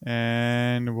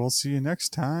And we'll see you next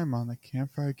time on the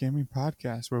Campfire Gaming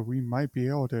Podcast, where we might be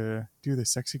able to do the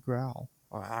sexy growl.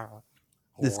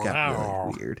 This got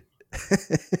really weird.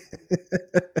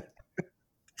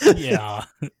 Yeah,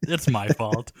 it's my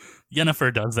fault.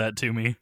 Yennefer does that to me.